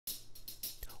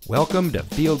Welcome to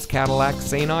Fields Cadillac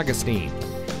St. Augustine,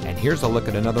 and here's a look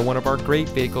at another one of our great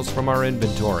vehicles from our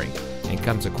inventory, and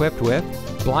comes equipped with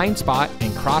blind spot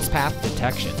and cross path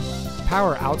detection,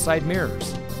 power outside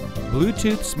mirrors,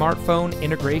 Bluetooth smartphone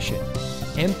integration,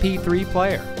 MP3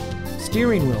 player,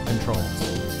 steering wheel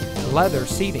controls, leather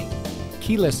seating,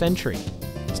 keyless entry,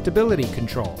 stability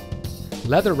control,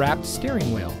 leather wrapped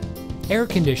steering wheel, air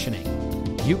conditioning,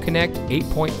 Uconnect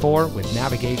 8.4 with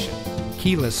navigation,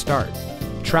 keyless start,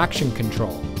 traction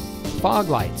control, fog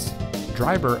lights,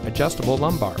 driver adjustable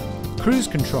lumbar, cruise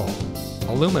control,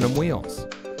 aluminum wheels,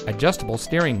 adjustable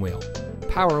steering wheel,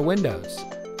 power windows,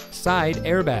 side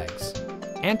airbags,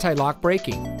 anti-lock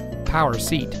braking, power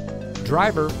seat,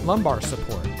 driver lumbar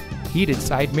support, heated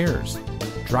side mirrors,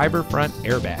 driver front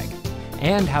airbag,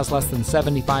 and has less than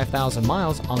 75,000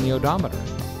 miles on the odometer.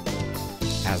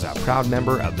 As a proud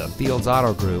member of the Fields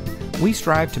Auto Group, we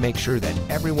strive to make sure that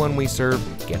everyone we serve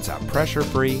gets a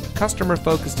pressure-free,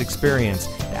 customer-focused experience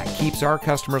that keeps our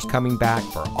customers coming back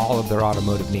for all of their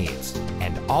automotive needs.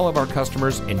 And all of our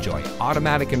customers enjoy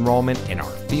automatic enrollment in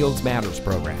our Fields Matters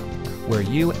program, where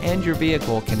you and your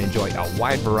vehicle can enjoy a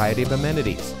wide variety of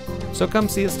amenities. So come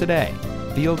see us today.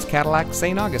 Fields Cadillac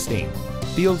St. Augustine.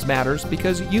 Fields matters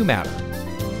because you matter.